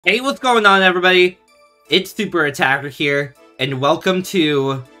Hey, what's going on, everybody? It's Super Attacker here, and welcome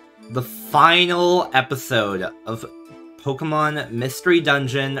to the final episode of Pokémon Mystery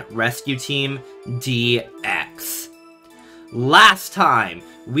Dungeon Rescue Team DX. Last time,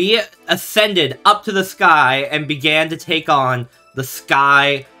 we ascended up to the sky and began to take on the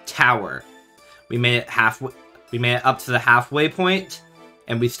Sky Tower. We made it halfway. We made it up to the halfway point,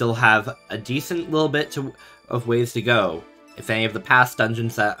 and we still have a decent little bit of ways to go. If any of the past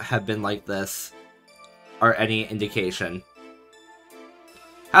dungeons that have been like this are any indication.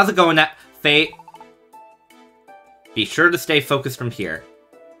 How's it going, Fate? Be sure to stay focused from here.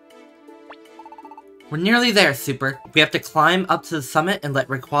 We're nearly there, Super. We have to climb up to the summit and let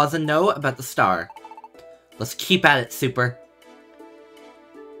Rayquaza know about the star. Let's keep at it, Super.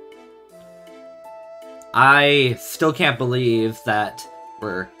 I still can't believe that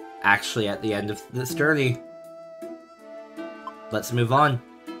we're actually at the end of this journey. Let's move on.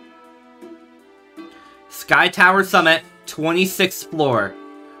 Sky Tower Summit, 26th floor.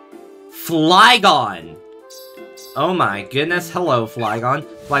 Flygon! Oh my goodness, hello Flygon.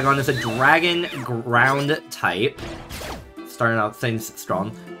 Flygon is a dragon ground type. Starting out things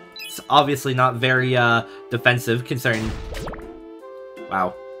strong. It's obviously not very defensive considering...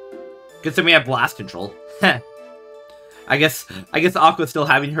 Wow. Considering we have blast control. I guess Aqua still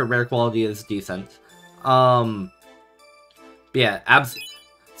having her rare quality is decent. Yeah,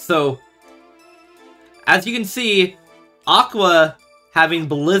 so, as you can see, Aqua having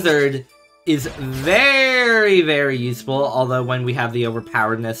Blizzard is very, very useful, although when we have the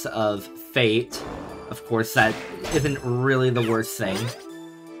overpoweredness of Fate, of course, that isn't really the worst thing.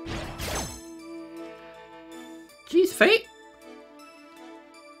 Jeez, Fate?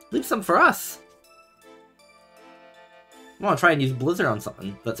 Leave some for us. I want to try and use Blizzard on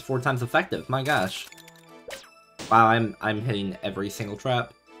something that's 4 times effective, my gosh. Wow, I'm hitting every single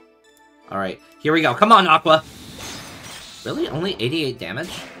trap. Alright, here we go. Come on, Aqua! Really? Only 88 damage?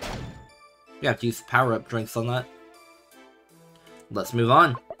 We have to use power-up drinks on that. Let's move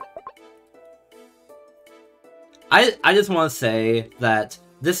on. I just want to say that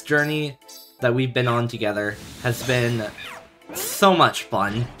this journey that we've been on together has been so much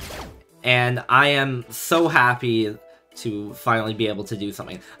fun. And I am so happy to finally be able to do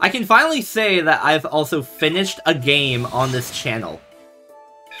something. I can finally say that I've also finished a game on this channel.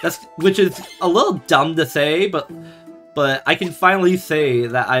 Which is a little dumb to say, but I can finally say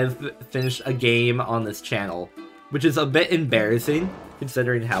that I've finished a game on this channel, which is a bit embarrassing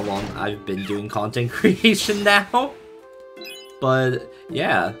considering how long I've been doing content creation now. But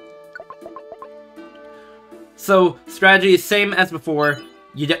yeah. So strategy is same as before.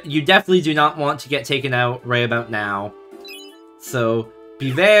 You definitely do not want to get taken out right about now. So, be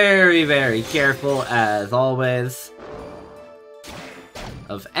very, very careful, as always,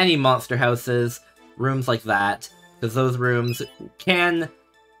 of any monster houses, rooms like that, because those rooms can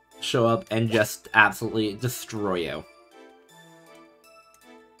show up and just absolutely destroy you.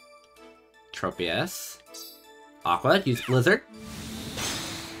 Tropius. Aqua, use Blizzard.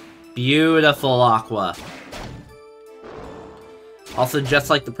 Beautiful, Aqua. Also,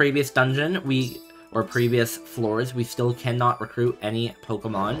 just like the previous dungeon, or previous floors, we still cannot recruit any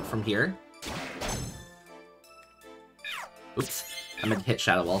Pokemon from here. Oops, I meant to hit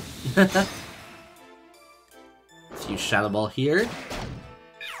Shadow Ball. Let's use Shadow Ball here.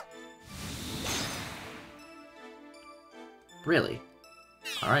 Really?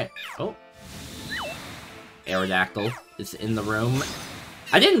 Alright. Oh. Aerodactyl is in the room.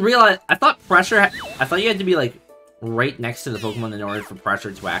 I didn't realize, I thought you had to be like right next to the Pokemon in order for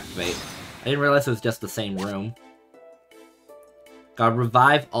pressure to activate. I didn't realize it was just the same room. Gotta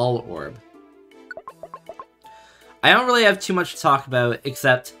revive all orb. I don't really have too much to talk about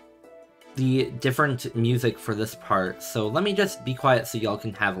except the different music for this part, so let me just be quiet so y'all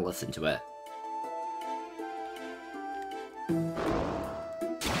can have a listen to it.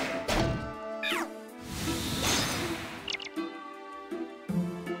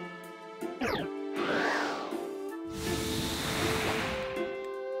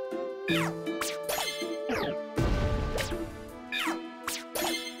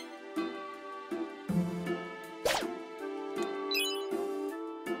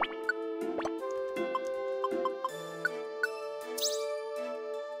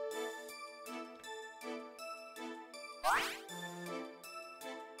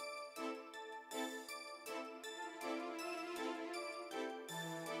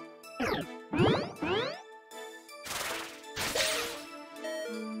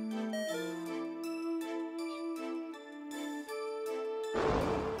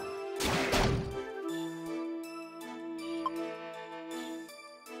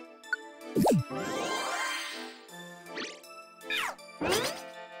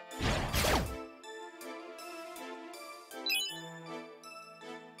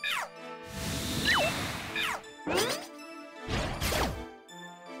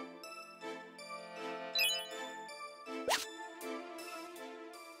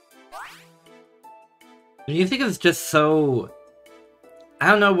 The music is just so... I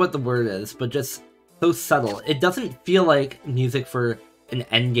don't know what the word is, but just so subtle. It doesn't feel like music for an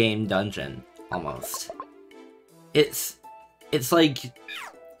endgame dungeon, almost. It's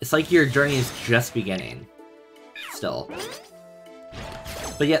like your journey is just beginning, still.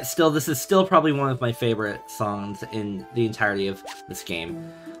 But yet, still, this is still probably one of my favorite songs in the entirety of this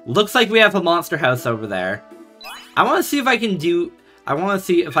game. Looks like we have a monster house over there. I want to see if I can deal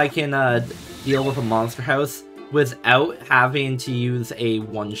with a monster house without having to use a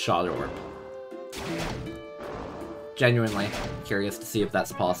one-shot orb. Genuinely curious to see if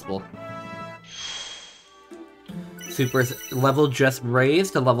that's possible. Super's level just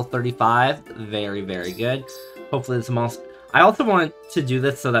raised to level 35. Very, very good. Hopefully this monster... I also want to do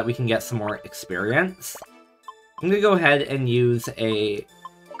this so that we can get some more experience. I'm gonna go ahead and use a...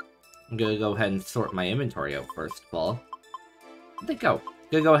 I'm gonna go ahead and sort my inventory out first of all. Where'd they go?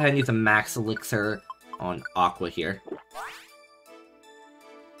 I'm gonna go ahead and use a max elixir on Aqua here.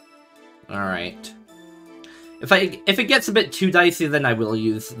 Alright. If it gets a bit too dicey, then I will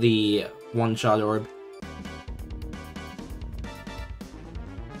use the one-shot orb.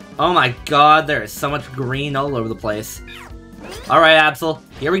 Oh my god, there is so much green all over the place. Alright, Absol,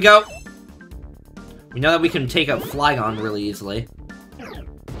 here we go! We know that we can take out Flygon really easily.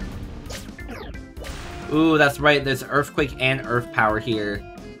 Ooh, that's right, there's Earthquake and Earth Power here.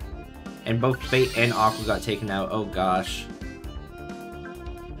 And both Fate and Aqua got taken out, oh gosh.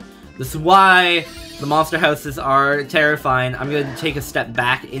 This is why the monster houses are terrifying. I'm gonna take a step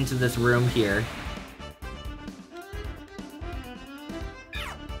back into this room here.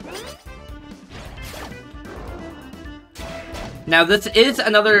 Now, this is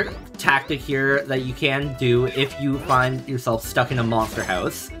another tactic here that you can do if you find yourself stuck in a monster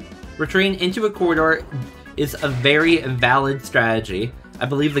house. Retreating into a corridor is a very valid strategy. I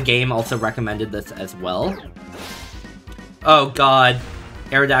believe the game also recommended this as well. Oh god.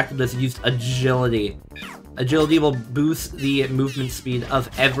 Aerodactyl used agility. Agility will boost the movement speed of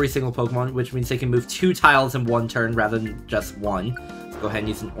every single Pokemon, which means they can move 2 tiles in 1 turn rather than just 1. Let's go ahead and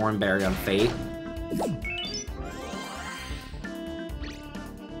use an Oran Berry on Fate.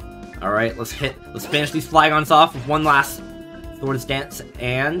 Alright, let's finish these Flygons off with one last Swords Dance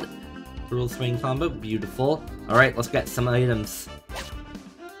and Cruel Swing combo. Beautiful. Alright, let's get some items.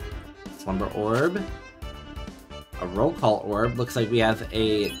 Slumber Orb. A Roll Call Orb. Looks like we have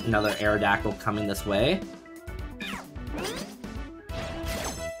another Aerodactyl coming this way.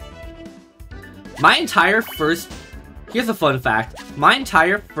 My entire first... Here's a fun fact. My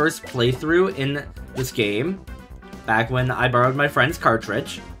entire first playthrough in this game, back when I borrowed my friend's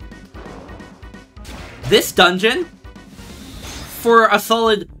cartridge, this dungeon, for a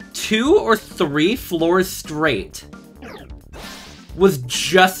solid 2 or 3 floors straight, was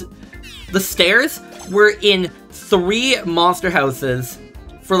just... The stairs were in 3 monster houses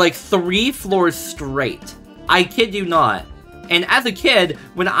for like 3 floors straight. I kid you not. And as a kid,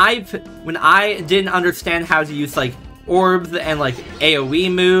 when I didn't understand how to use like orbs and like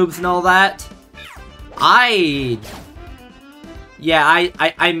AoE moves and all that, I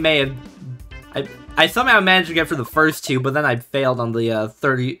may have... I somehow managed to get for the first 2, but then I failed on the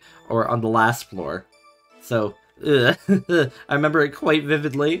 30, or on the last floor. So, I remember it quite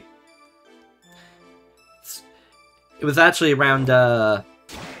vividly. It was actually around, it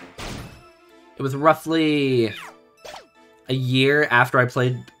was roughly a year after I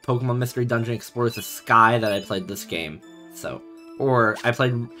played Pokemon Mystery Dungeon Explorers of Sky that I played this game. So, or I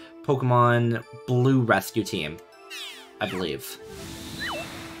played Pokemon Blue Rescue Team, I believe.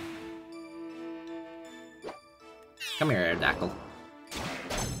 Come here, Aerodactyl.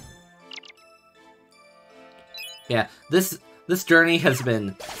 Yeah, this journey has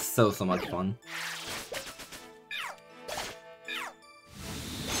been so much fun.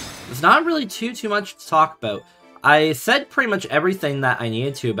 There's not really too much to talk about. I said pretty much everything that I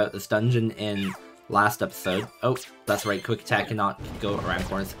needed to about this dungeon in last episode. Oh, that's right, Quick Attack cannot go around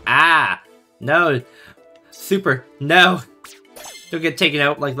corners. Ah! No! Super, no! Don't get taken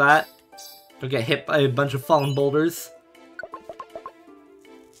out like that. Don't get hit by a bunch of fallen boulders.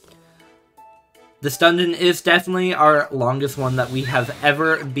 This dungeon is definitely our longest one that we have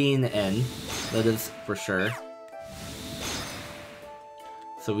ever been in. That is for sure.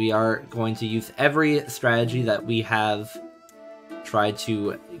 So we are going to use every strategy that we have tried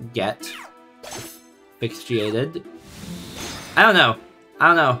to get asphyxiated. I don't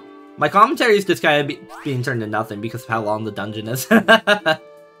know. My commentary is just kind of being turned to nothing because of how long the dungeon is. I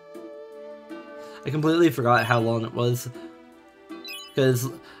completely forgot how long it was. Because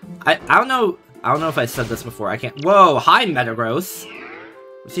I don't know if I said this before. I can't. Whoa, hi Metagross.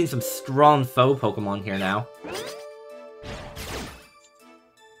 We've seen some strong foe Pokemon here now.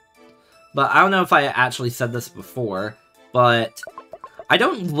 But I don't know if I actually said this before, but I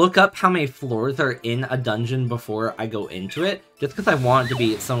don't look up how many floors are in a dungeon before I go into it, just because I want it to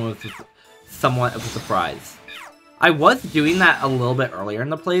be somewhat of a surprise. I was doing that a little bit earlier in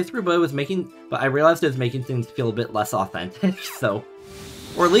the playthrough, but I realized it was making things feel a bit less authentic, so...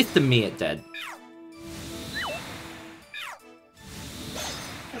 Or at least to me it did.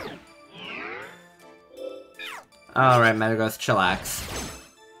 Alright, Metagross, chillax.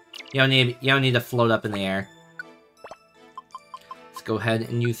 You don't need to float up in the air. Let's go ahead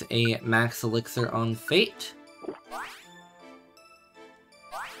and use a Max Elixir on Fate.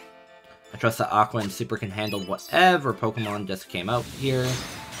 I trust that Aqua and Super can handle whatever Pokemon just came out here.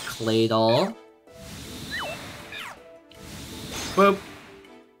 Claydol. Boop.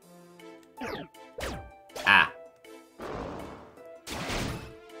 Ah.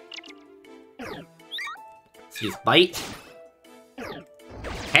 Let's use Bite.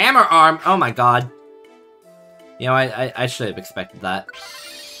 Hammer Arm! Oh my god. You know, I should have expected that.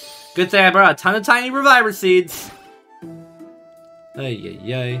 Good thing I brought a ton of tiny Reviver Seeds.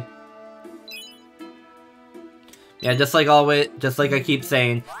 Ay. Yeah, just like always, just like I keep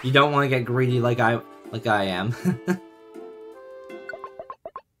saying, you don't want to get greedy like I am.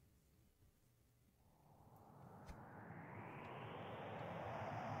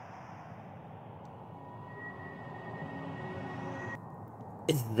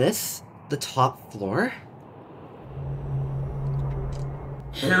 Is this the top floor?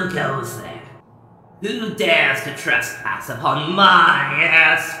 Who goes there? Who dares to trespass upon my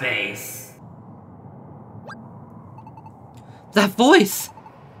airspace? That voice!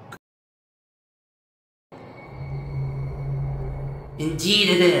 Indeed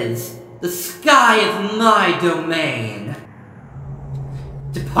it is. The sky is my domain.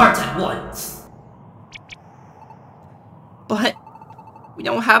 Depart at once. But we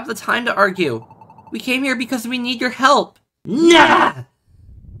don't have the time to argue. We came here because we need your help. Nah!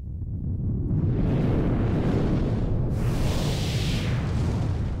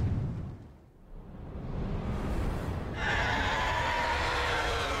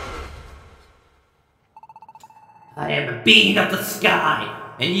 I am a being of the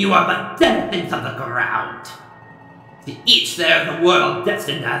sky, and you are but dead things of the ground. To each there is a world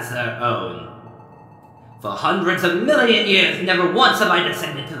destined as their own. For hundreds of million years, never once have I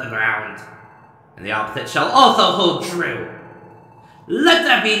descended to the ground. And the opposite shall also hold true. Let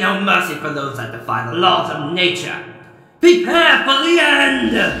there be no mercy for those that defy the laws of nature. Prepare for the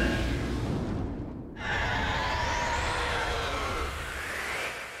end!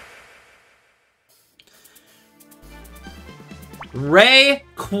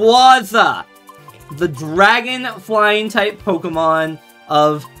 Rayquaza! The dragon flying type Pokemon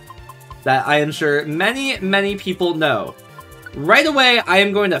of that I am sure many people know. Right away, I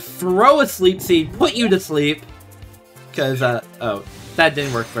am going to throw a Sleep Seed, put you to sleep. Because, oh, that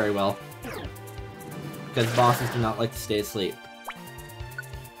didn't work very well. Because bosses do not like to stay asleep.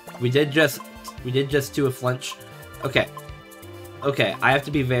 We did just do a flinch. Okay. Okay, I have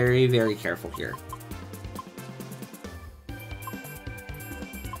to be very careful here.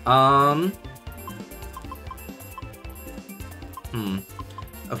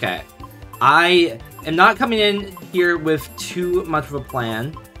 Okay. I am not coming in here with too much of a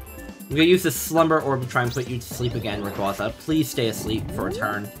plan. I'm gonna use the Slumber Orb to try and put you to sleep again, Rayquaza. Please stay asleep for a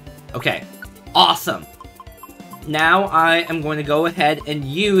turn. Okay. Awesome. Now I am going to go ahead and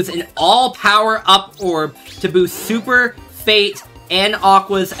use an all-power up orb to boost Super, Fate, and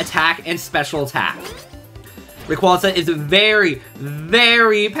Aqua's attack and special attack. Rayquaza is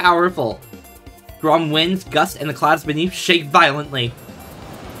very powerful. Strong winds, gusts, and the clouds beneath shake violently.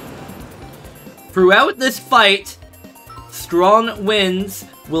 Throughout this fight, strong winds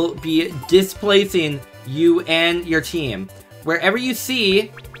will be displacing you and your team. Wherever you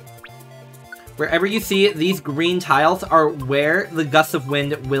see these green tiles are where the gusts of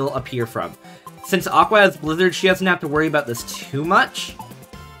wind will appear from. Since Aqua has Blizzard, she doesn't have to worry about this too much,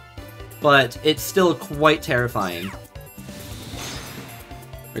 but it's still quite terrifying.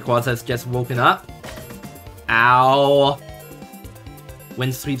 Rayquaza has just woken up. Ow.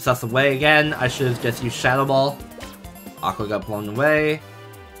 Wind sweeps us away again. I should have just used Shadow Ball. Aqua got blown away.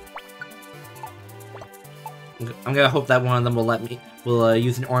 I'm gonna hope that one of them will let me will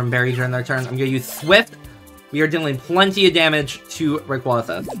use an Oran Berry during their turn. I'm gonna use Swift. We are dealing plenty of damage to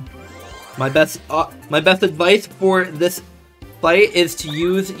Rayquaza. My best advice for this fight is to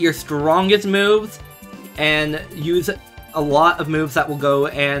use your strongest moves and use a lot of moves that will go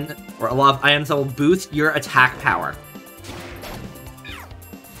or a lot of items that will boost your attack power.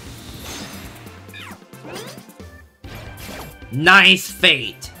 Nice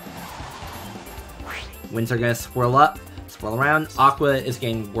Fate! Winds are gonna swirl around. Aqua is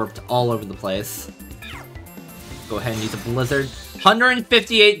getting warped all over the place. Go ahead and use a Blizzard.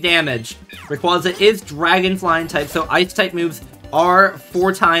 158 damage. Rayquaza is Dragon Flying type, so Ice type moves are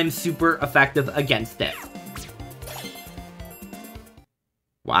 4 times super effective against it.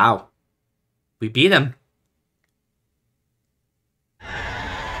 Wow. We beat him.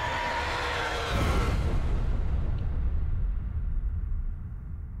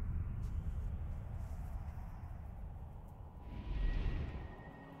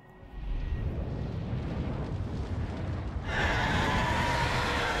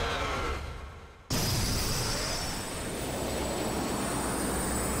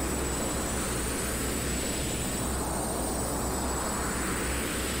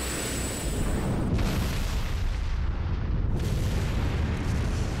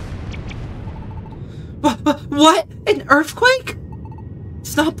 What? An earthquake?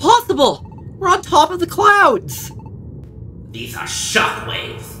 It's not possible! We're on top of the clouds! These are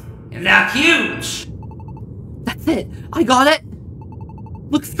shockwaves, and they're huge! That's it! I got it!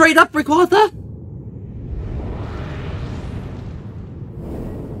 Look straight up, Rayquaza!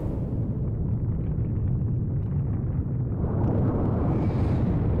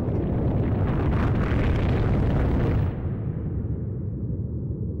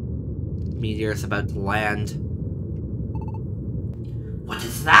 Meteor's about to land. What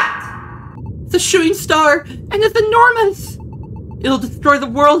is that? It's a shooting star, and it's enormous! It'll destroy the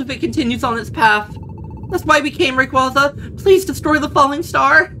world if it continues on its path. That's why we came, Rayquaza. Please destroy the falling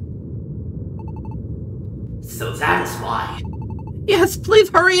star. So that is why. Yes, please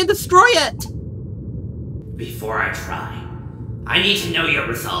hurry and destroy it! Before I try, I need to know your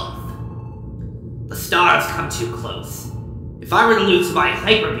resolve. The stars come too close. If I were to lose my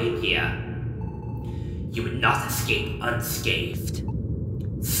Hyper Beam here, you would not escape unscathed.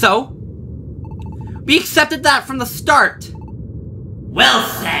 So? We accepted that from the start! Well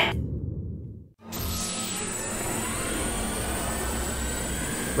said!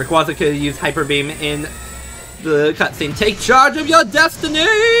 Rayquaza could use Hyper Beam in the cutscene. Take charge of your destiny!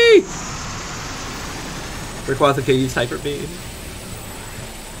 Rayquaza could use Hyper Beam.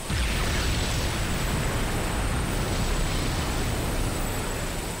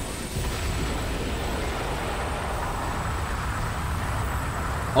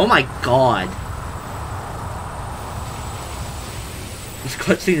 Oh my god. This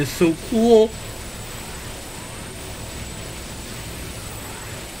cutscene is so cool.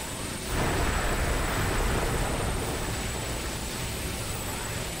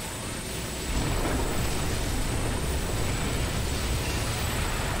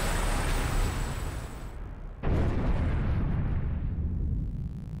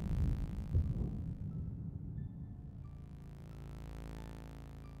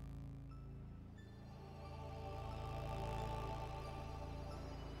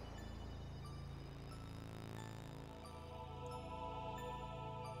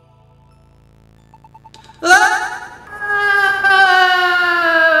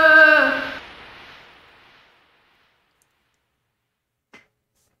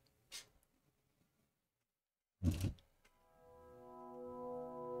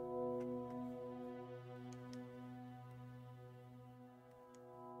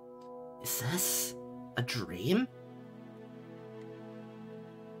 Is this a dream?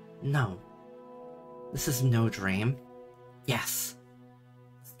 No. This is no dream. Yes.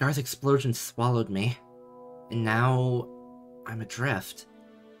 Star's explosion swallowed me, and now I'm adrift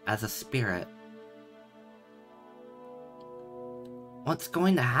as a spirit. What's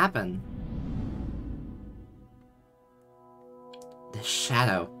going to happen? This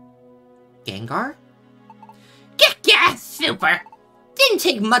shadow. Gengar? Yeah, super! Didn't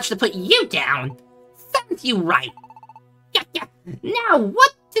take much to put you down. Serves you right. Yeah. Now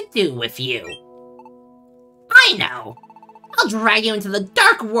what to do with you? I know. I'll drag you into the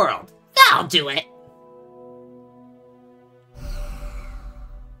dark world. That'll do it.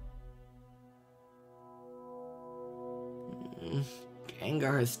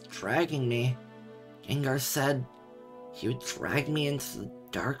 Gengar is dragging me. Gengar said he would drag me into the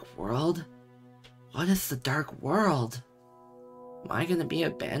dark world? What is the dark world? Am I gonna be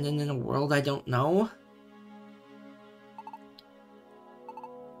abandoned in a world I don't know?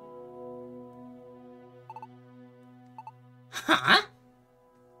 Huh?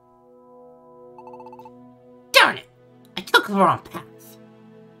 Darn it! I took the wrong path.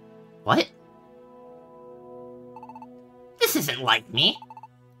 What? This isn't like me.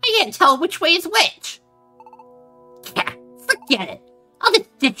 I can't tell which way is which. Yeah, forget it. I'll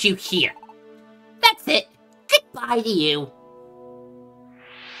just ditch you here. That's it. Goodbye to you.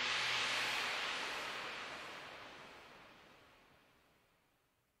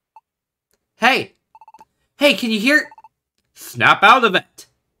 Hey! Hey, can you hear? Snap out of it!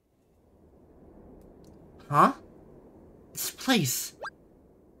 Huh? This place...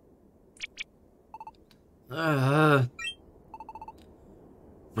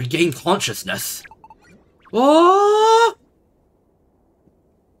 Regain consciousness. Oh!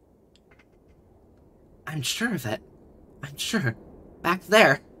 I'm sure of it. I'm sure. Back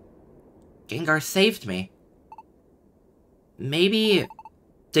there. Gengar saved me. Maybe...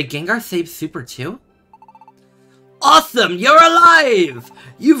 Did Gengar save Super too? Awesome! You're alive!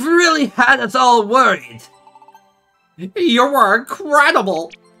 You've really had us all worried! You were incredible!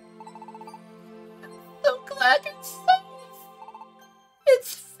 So glad you're safe.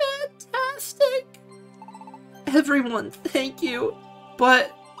 It's fantastic. Everyone, thank you.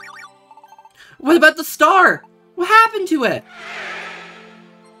 But... what about the star? What happened to it?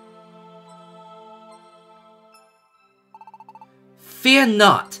 Fear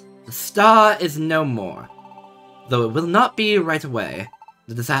not. The star is no more. Though it will not be right away,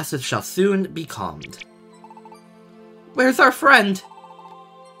 the disaster shall soon be calmed. Where's our friend?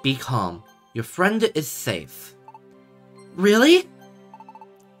 Be calm. Your friend is safe. Really?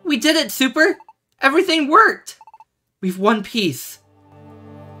 We did it, Super! Everything worked! We've won peace.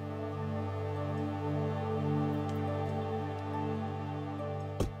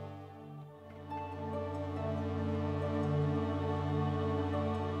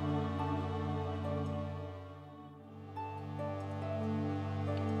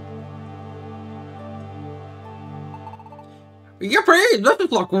 Yippee! This is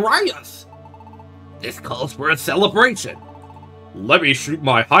glorious! This calls for a celebration. Let me shoot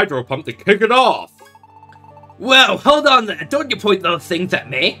my hydro pump to kick it off. Whoa, hold on there! Don't you point those things at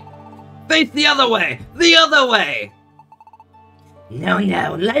me! Face the other way! The other way! No,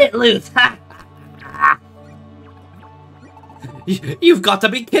 let it loose. Ha! You've got to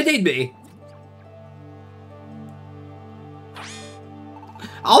be kidding me!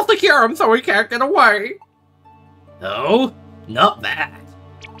 I'll secure him so he can't get away! Oh, not bad.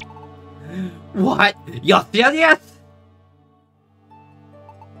 What? You're serious?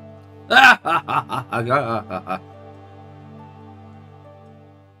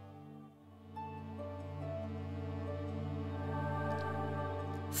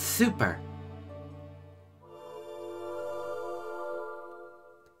 Super.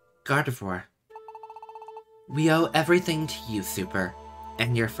 Gardevoir. We owe everything to you, Super,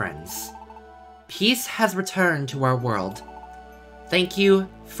 and your friends. Peace has returned to our world. Thank you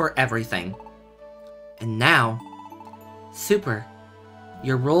for everything. And now, Super,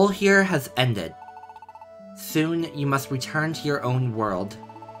 your role here has ended. Soon you must return to your own world.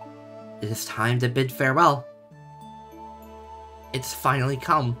 It is time to bid farewell. It's finally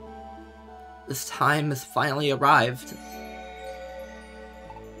come. This time has finally arrived.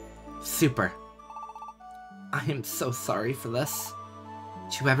 Super. I am so sorry for this.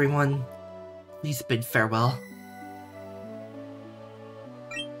 To everyone, please bid farewell.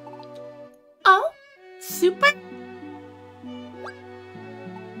 Oh, Super?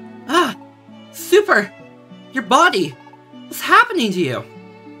 Ah! Super! Your body! What's happening to you?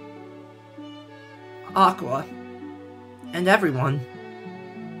 Aqua. And everyone.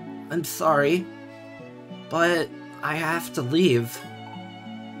 I'm sorry. But I have to leave.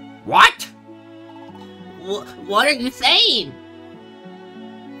 What? What are you saying?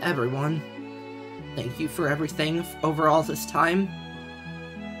 Everyone. Thank you for everything over all this time.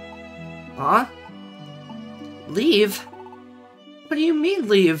 Huh? Leave? What do you mean,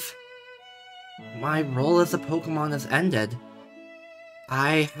 leave? My role as a Pokémon has ended.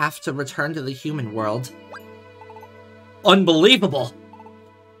 I have to return to the human world. Unbelievable!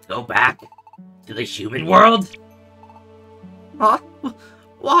 Go back to the human world? Huh?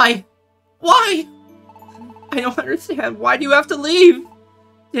 Why? Why? I don't understand. Why do you have to leave?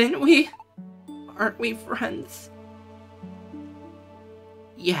 Didn't we? Aren't we friends?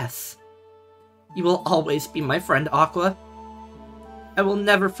 Yes. You will always be my friend, Aqua. I will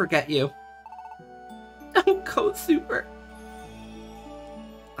never forget you. Don't go, Super.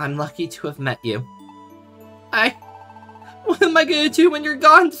 I'm lucky to have met you. What am I gonna do when you're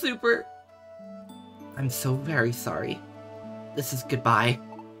gone, Super? I'm so very sorry. This is goodbye.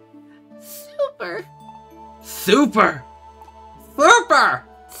 Super. Super! Super!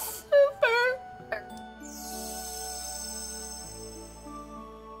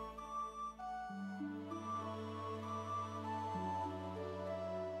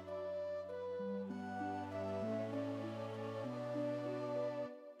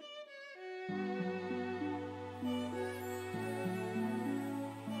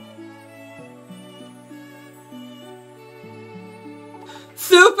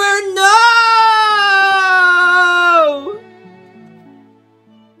 Super, no!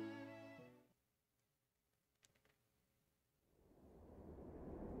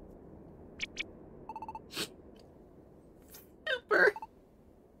 Super.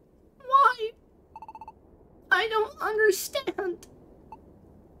 Why? I don't understand.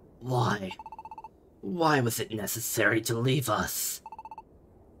 Why? Why was it necessary to leave us?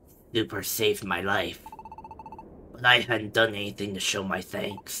 Super saved my life, but I hadn't done anything to show my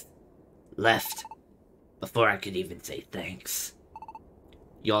thanks. Left before I could even say thanks.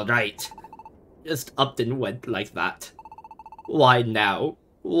 You're right. Just up and went like that. Why now?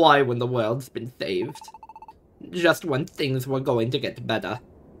 Why when the world's been saved? Just when things were going to get better.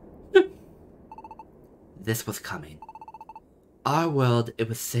 This was coming. Our world, it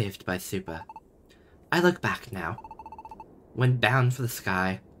was saved by Super. I look back now. When bound for the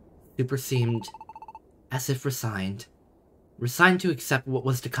sky, Super seemed as if resigned. Resigned to accept what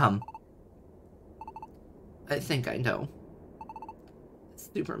was to come. I think I know.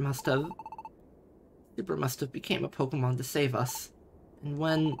 Super must have became a Pokemon to save us. And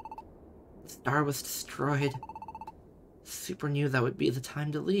when the star was destroyed, Super knew that would be the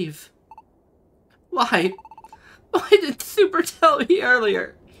time to leave. Why? Why didn't Super tell me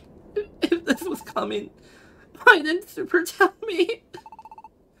earlier? If this was coming, why didn't Super tell me?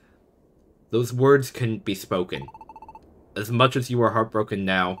 Those words couldn't be spoken. As much as you are heartbroken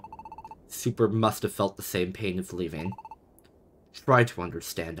now, Super must have felt the same pain of leaving. Try to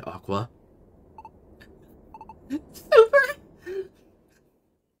understand, Aqua. Super!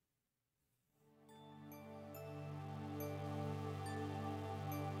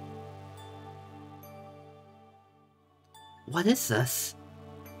 What is this?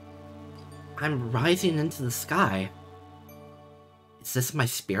 I'm rising into the sky. Is this my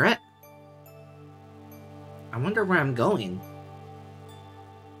spirit? I wonder where I'm going.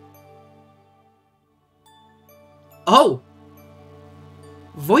 Oh!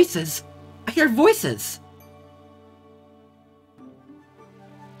 Voices! I hear voices!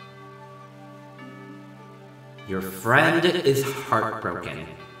 Your friend is heartbroken.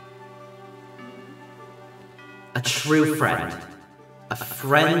 A true friend. A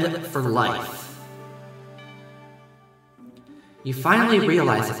friend for life. You finally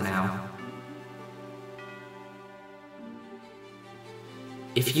realize it now.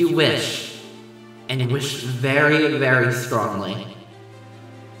 If you wish, and wish very, very strongly,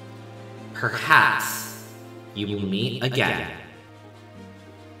 perhaps you will meet again.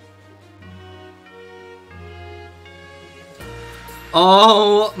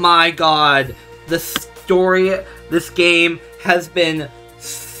 Oh my god, the story, this game has been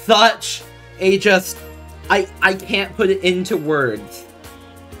such a I can't put it into words.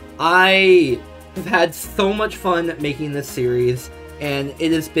 I have had so much fun making this series, and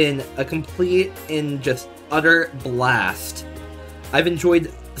it has been a complete and just utter blast. I've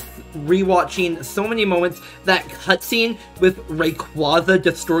enjoyed rewatching so many moments. That cutscene with Rayquaza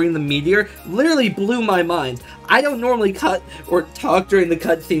destroying the meteor literally blew my mind. I don't normally cut or talk during the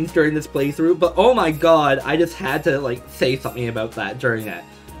cutscenes during this playthrough, but oh my god, I just had to like say something about that during it.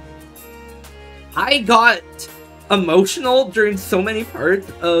 I got emotional during so many parts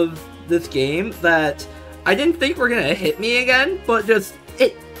of this game that I didn't think were gonna hit me again, but just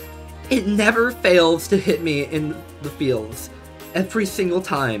it never fails to hit me in the feels every single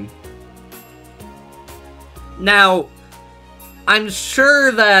time. Now, I'm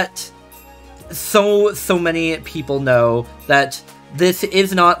sure that so many people know that this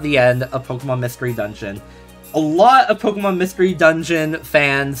is not the end of Pokemon Mystery Dungeon. A lot of Pokemon Mystery Dungeon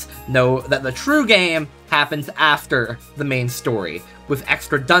fans know that the true game happens after the main story, with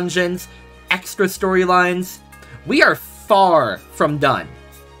extra dungeons, extra storylines. We are far from done.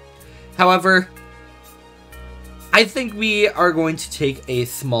 However, I think we are going to take a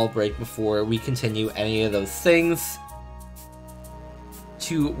small break before we continue any of those things,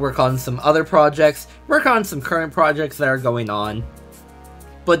 to work on some other projects, work on some current projects that are going on.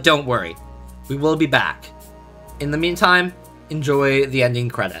 But don't worry, we will be back. In the meantime, enjoy the ending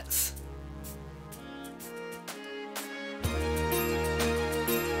credits.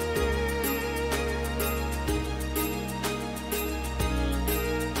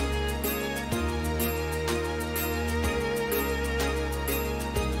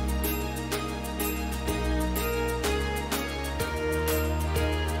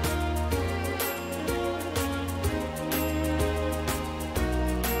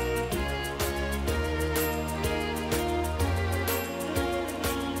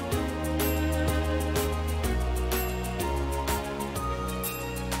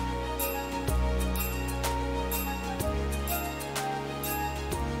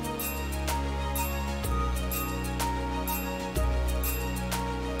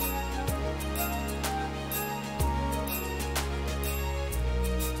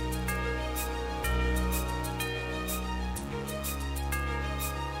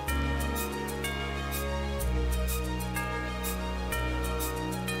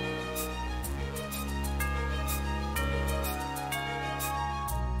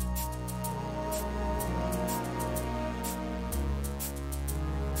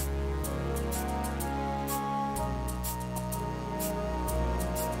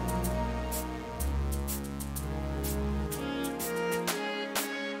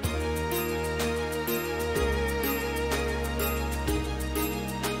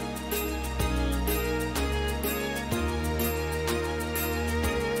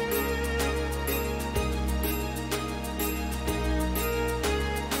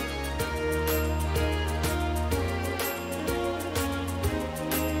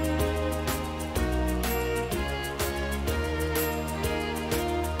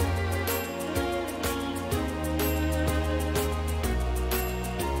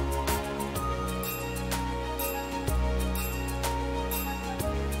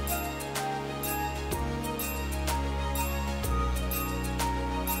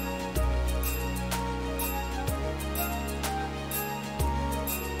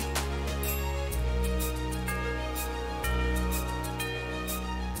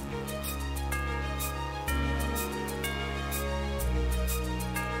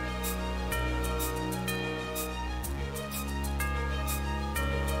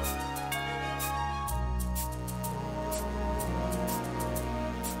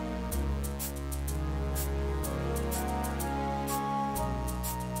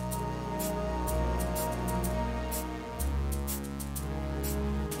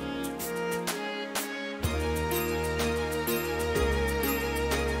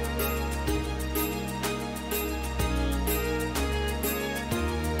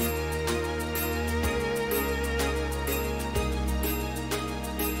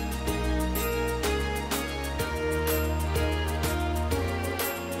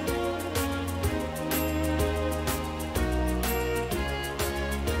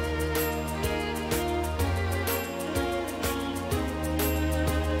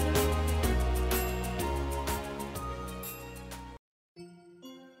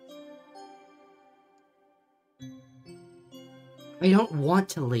 I don't want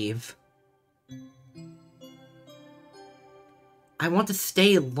to leave. I want to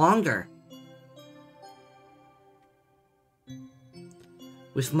stay longer.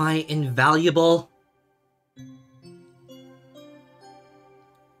 With my invaluable,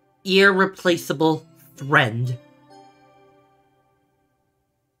 irreplaceable friend.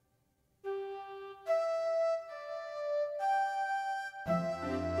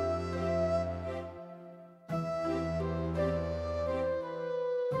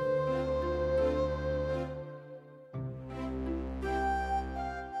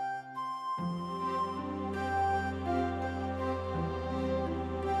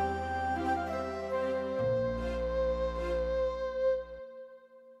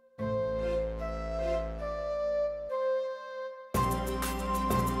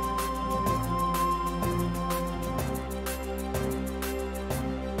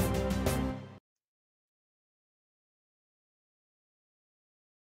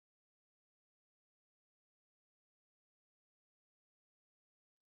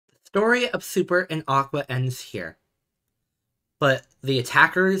 The story of Super and Aqua ends here. But the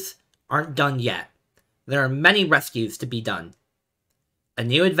attackers aren't done yet. There are many rescues to be done. A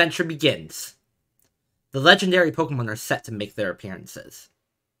new adventure begins. The legendary Pokémon are set to make their appearances.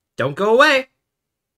 Don't go away!